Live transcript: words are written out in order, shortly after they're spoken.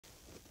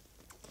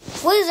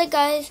What is it,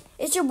 guys?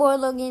 It's your boy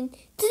Logan.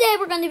 Today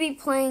we're going to be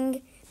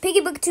playing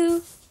Piggy Book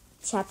 2,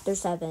 Chapter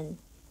 7.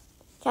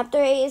 Chapter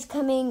 8 is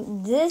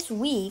coming this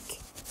week.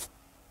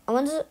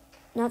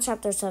 Not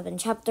Chapter 7,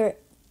 Chapter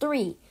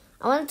 3.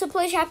 I wanted to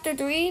play Chapter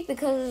 3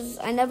 because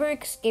I never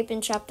escaped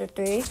in Chapter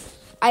 3.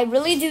 I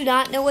really do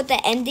not know what the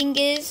ending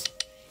is.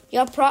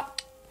 Y'all probably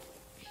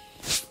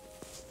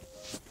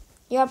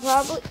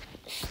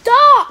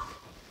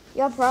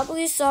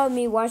saw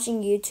me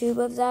watching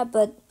YouTube of that,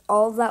 but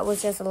all of that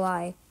was just a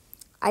lie.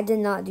 I did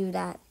not do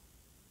that.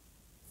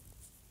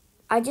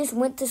 I just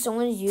went to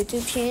someone's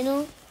YouTube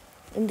channel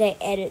and they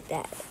edit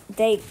that.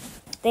 They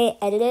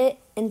edit it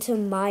into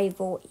my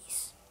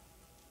voice.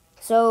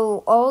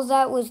 So all of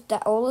that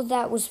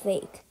was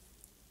fake.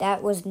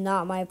 That was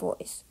not my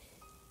voice.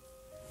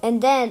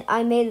 And then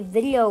I made a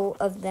video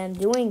of them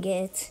doing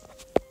it.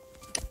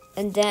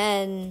 And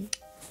then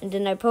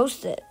I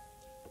posted it.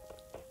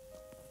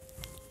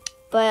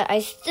 But I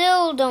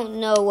still don't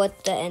know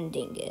what the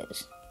ending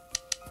is.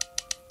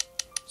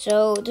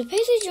 So, did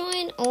Paisley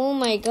join? Oh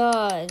my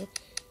god.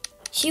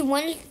 She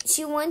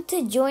wanted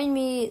to join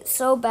me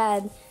so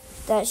bad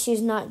that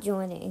she's not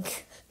joining.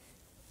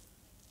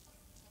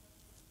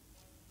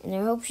 And I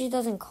hope she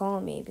doesn't call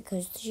me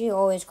because she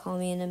always calls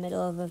me in the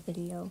middle of a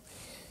video.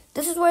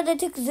 This is where they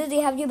took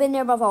Zizzy. Have you been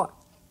there before?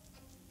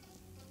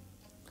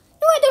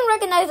 No, I don't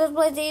recognize this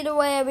place. Either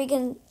way, we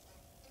can...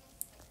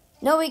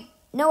 No,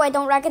 I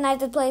don't recognize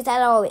this place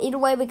at all. Either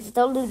way, we can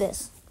still do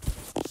this.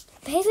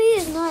 Paisley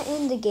is not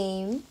in the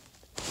game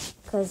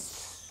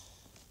because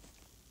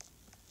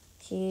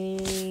she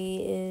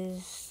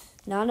is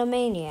not a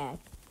maniac.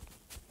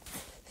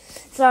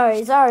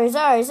 Sorry.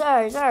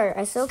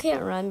 I still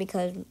can't run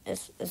because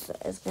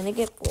it's gonna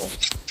get full.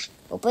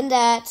 Open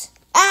that.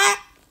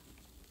 Ah!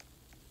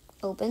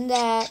 Open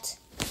that.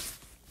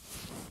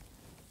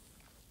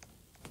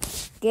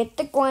 Get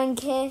the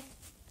guanke.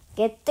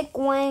 Get the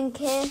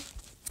guanke.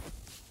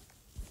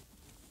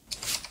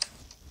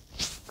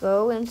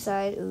 Go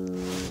inside.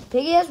 Ooh.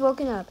 Piggy has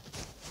woken up.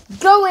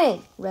 Go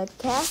in, red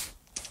cat.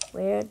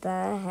 Where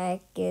the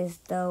heck is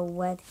the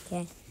wet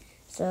cat?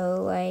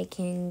 So I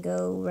can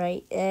go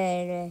right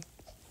there.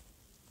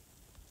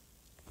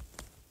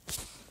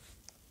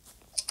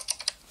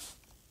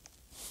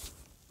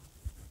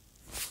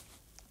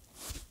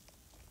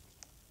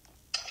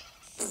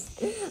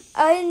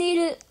 I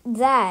needed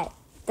that.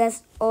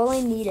 That's all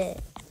I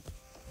needed.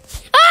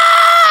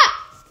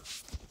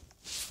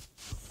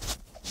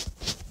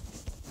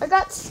 I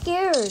got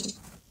scared.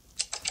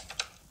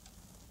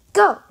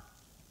 Go.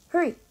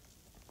 Hurry.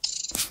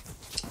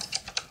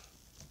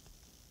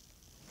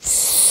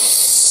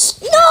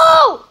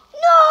 No!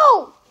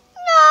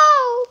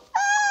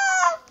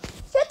 Ah!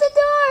 Shut the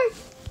door.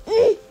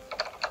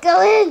 Go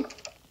in.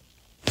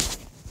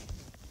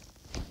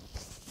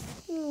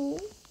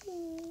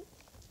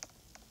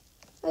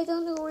 I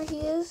don't know where he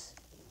is.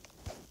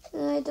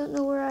 And I don't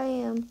know where I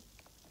am.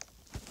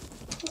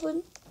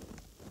 Open.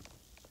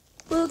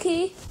 Blue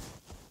key.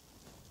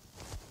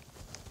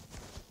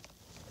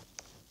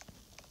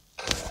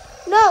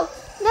 No!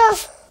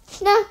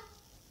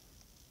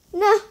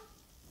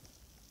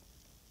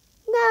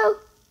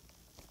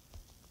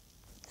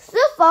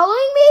 Still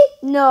following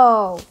me?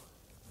 No.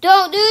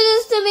 Don't do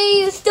this to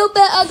me, you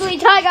stupid, ugly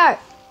tiger.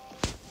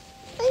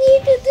 I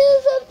need to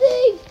do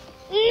something.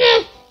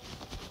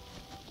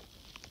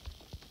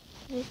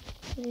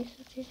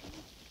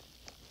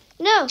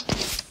 No.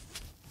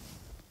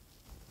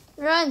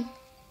 Run.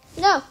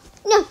 No.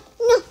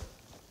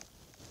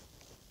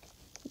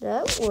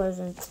 That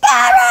wasn't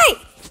scary.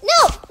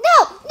 No.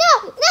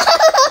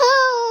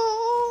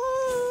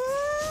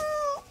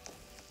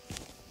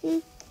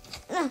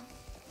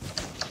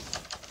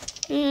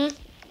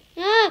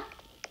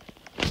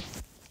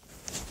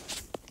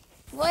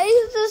 Why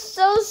is this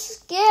so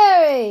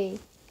scary?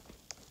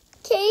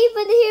 Can't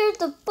even hear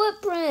the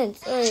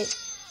footprints. Alright,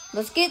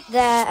 let's get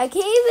that. I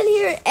can't even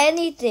hear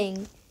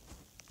anything.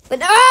 But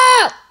no!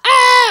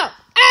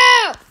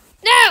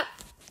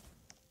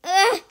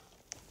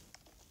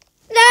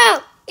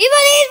 No!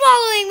 Even he's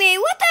following me!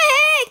 What the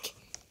heck?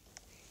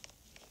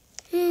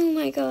 Oh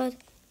my god.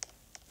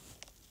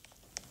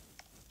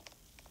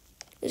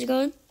 Is it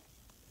gone?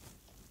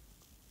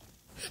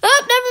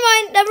 Oh,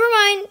 never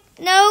mind.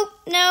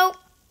 No.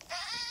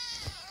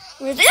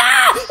 Where's it?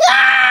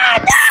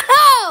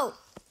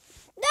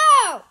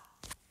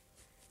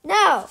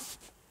 No!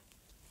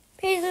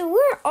 Paisley,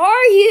 where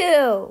are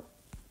you?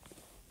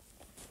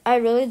 I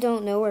really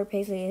don't know where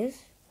Paisley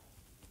is.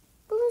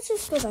 But let's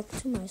just go back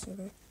to my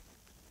server.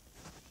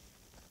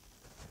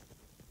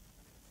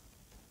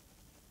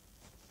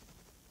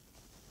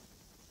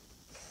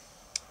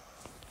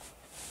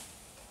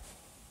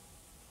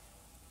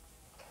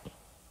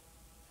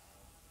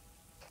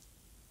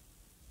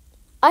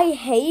 I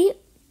hate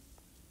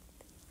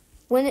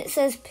when it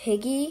says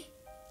Piggy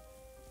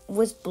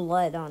with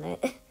blood on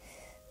it.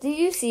 Do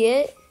you see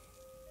it?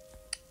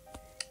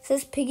 It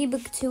says Piggy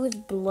Book 2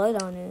 with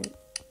blood on it.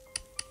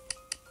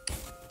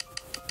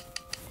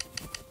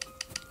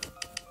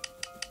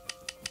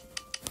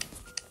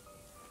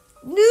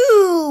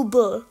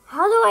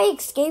 How do I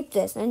escape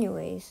this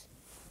anyways?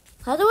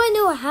 How do I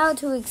know how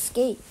to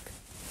escape?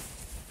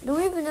 I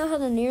don't even know how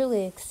to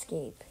nearly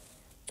escape.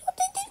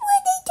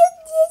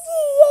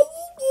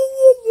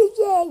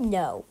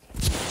 No.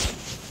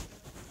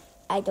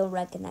 I don't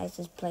recognize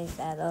this place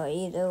at all.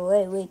 Either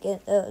way, we can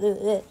do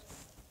this.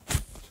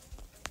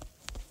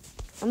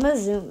 I'm gonna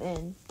zoom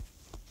in.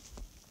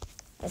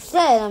 I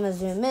said I'm gonna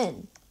zoom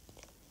in.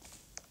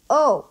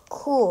 Oh,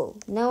 cool.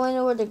 Now I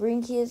know where the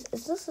green key is.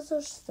 Is this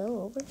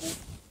still over here?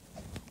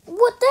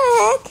 What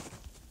the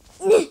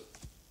heck?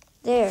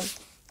 There.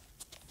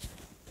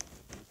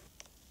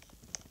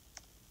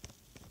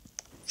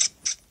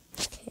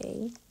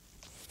 Okay.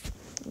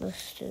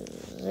 Let's do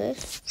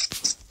this.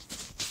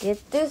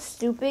 Get this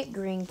stupid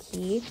green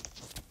key.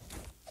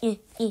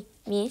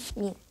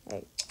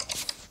 Alright.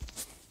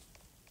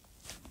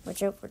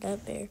 Watch out for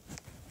that bear.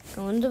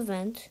 Go in the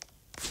vent.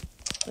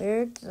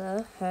 Where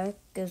the heck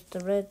is the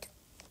red?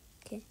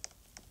 Okay.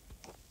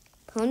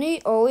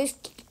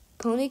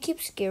 Pony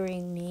keeps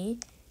scaring me.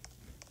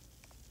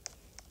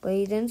 But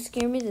he didn't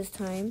scare me this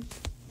time.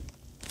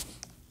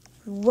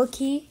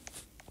 Wookie.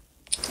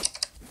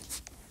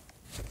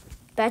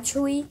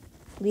 Batchery.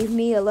 Leave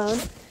me alone.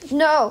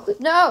 No,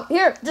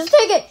 here, just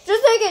take it,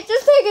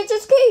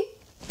 just key.